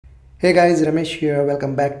Hey guys, Ramesh here.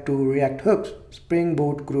 Welcome back to React Hooks Spring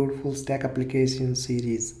Boot CRUD Full Stack Application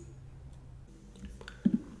series.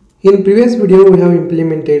 In previous video, we have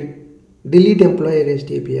implemented delete employee REST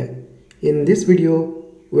API. In this video,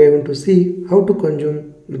 we are going to see how to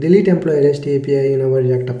consume delete employee REST API in our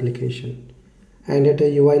React application. And at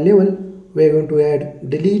a UI level, we are going to add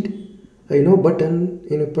delete button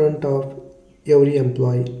in front of every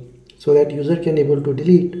employee so that user can able to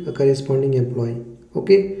delete a corresponding employee.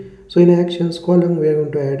 Okay. So in actions column, we are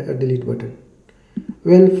going to add a delete button.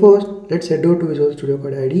 Well, first let's head over to Visual Studio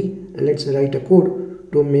Code IDE and let's write a code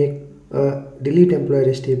to make a delete employee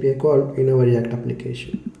REST API call in our React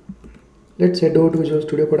application. Let's head over to Visual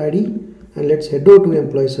Studio Code IDE and let's head over to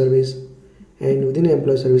employee service, and within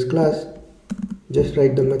employee service class just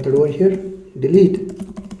write the method over here, delete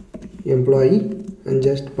employee, and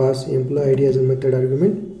just pass employee ID as a method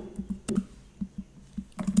argument.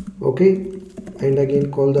 Okay. And again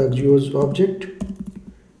call the Axios object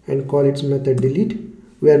and call its method delete.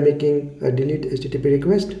 We are making a delete HTTP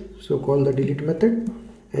request, so call the delete method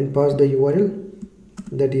and pass the URL,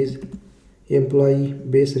 that is employee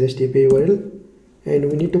base REST API URL, and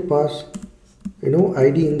we need to pass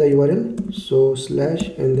ID in the URL, so slash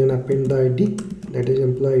and then append the ID, that is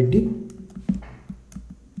employee ID.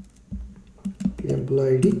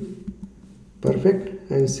 Perfect,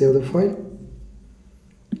 and save the file.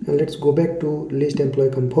 And let's go back to list employee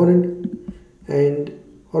component, and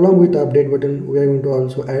along with the update button we are going to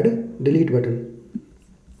also add a delete button.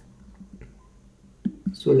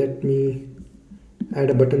 So let me add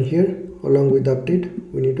a button here. Along with the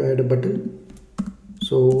update we need to add a button,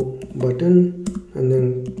 so button, and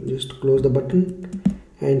then just close the button,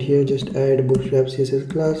 and here just add bootstrap CSS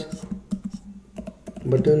class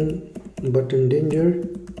button danger.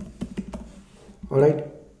 Alright,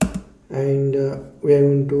 and we are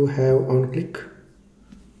going to have on click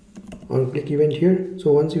event here.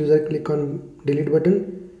 So once user click on delete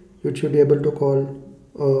button, you should be able to call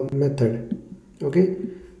a method. Okay,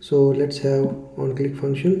 so let's have on click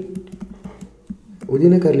function.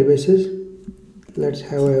 Within a curly braces, let's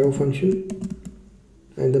have an arrow function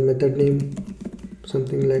and the method name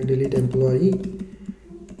something like delete employee,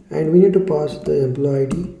 and we need to pass the employee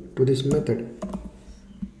ID to this method.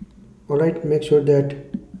 Alright, make sure that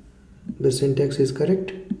the syntax is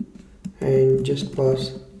correct and just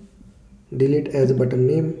pass delete as a button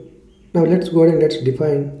name. Now let's go ahead and let's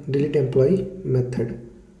define delete employee method.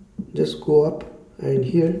 Just go up and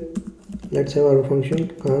here let's have our function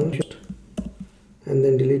const and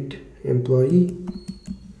then delete employee.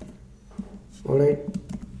 Alright,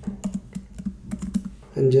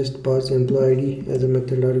 and just pass employee ID as a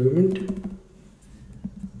method argument.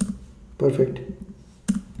 Perfect,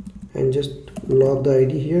 and just log the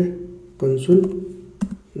ID here, console.log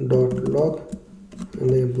and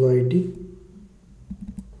the employee ID.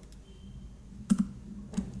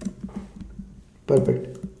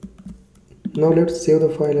 Perfect. Now let's save the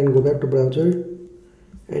file and go back to browser,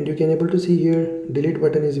 and you can able to see here delete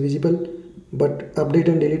button is visible, but update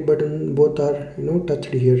and delete button both are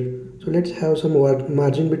touched here. So let's have some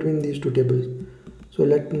margin between these two tables. So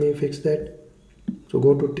let me fix that. So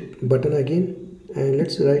go to button again and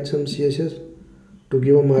let's write some CSS to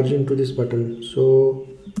give a margin to this button. So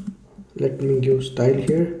let me give style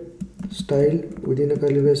here, style within a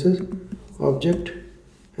curly braces object,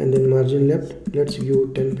 and then margin left, let's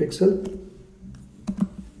give 10 pixel.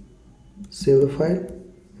 Save the file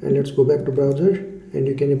and let's go back to browser, and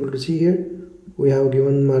you can able to see here we have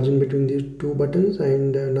given margin between these two buttons,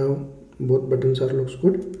 and now both buttons are looks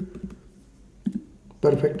good.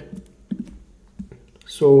 Perfect.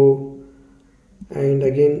 So, and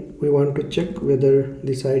again we want to check whether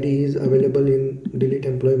this ID is available in delete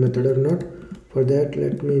employee method or not. For that,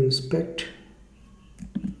 let me inspect.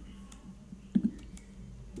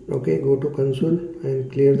 Okay, go to console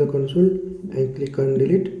and clear the console and click on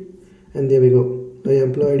delete, and there we go, the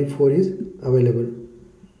employee ID 4 is available.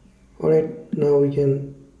 Alright, now we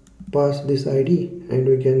can pass this ID and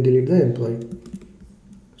we can delete the employee.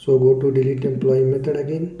 So go to delete employee method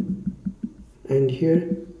again, and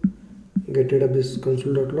here get rid of this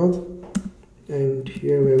console.log, and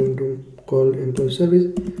here we are going to call employee service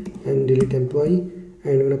and delete employee,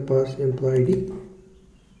 and we're going to pass employee ID.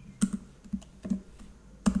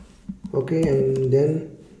 Okay, and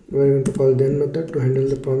then we're going to call then method to handle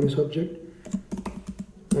the promise object,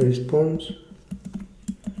 a response,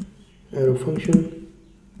 arrow function,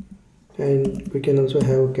 and we can also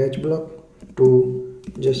have a catch block to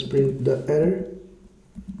just print the error,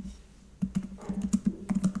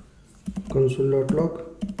 console.log,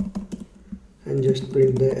 and just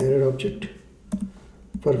print the error object.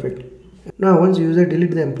 Perfect. Now once user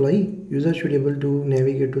delete the employee, user should be able to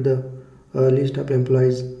navigate to the list of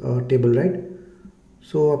employees table, right?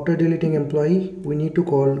 So after deleting employee, we need to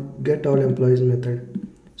call get all employees method.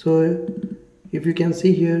 So if you can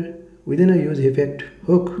see here, within a use effect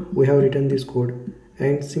hook, we have written this code,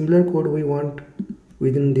 and similar code we want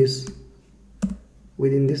within this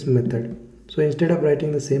method. So instead of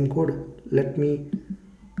writing the same code, let me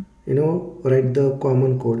write the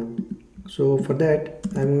common code. So for that,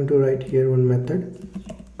 I'm going to write here one method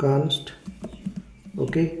const,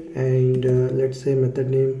 okay, and let's say method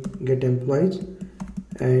name get employees,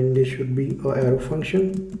 and this should be a arrow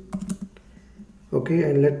function, okay.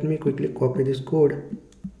 And let me quickly copy this code,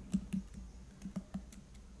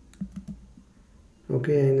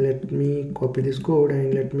 okay, and let me copy this code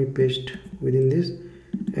and let me paste within this,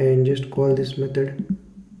 and just call this method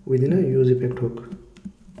within a use effect hook.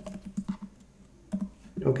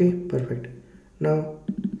 Okay, perfect. Now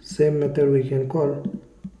same method we can call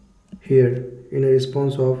here in a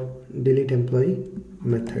response of delete employee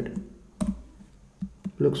method.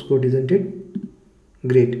 Looks good, isn't it?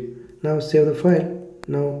 Great. Now save the file.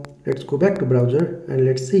 Now let's go back to browser and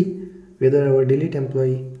let's see whether our delete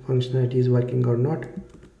employee functionality is working or not.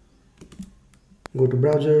 Go to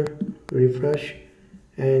browser, refresh,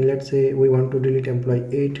 and let's say we want to delete employee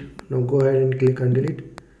 8. Now go ahead and click on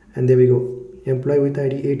delete, and there we go. Employee with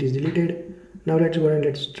ID 8 is deleted. Now let's go and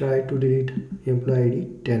let's try to delete employee ID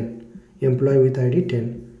 10. Employee with ID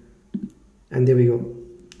 10, and there we go.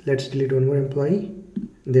 Let's delete one more employee.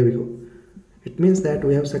 There we go. It means that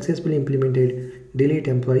we have successfully implemented delete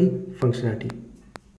employee functionality.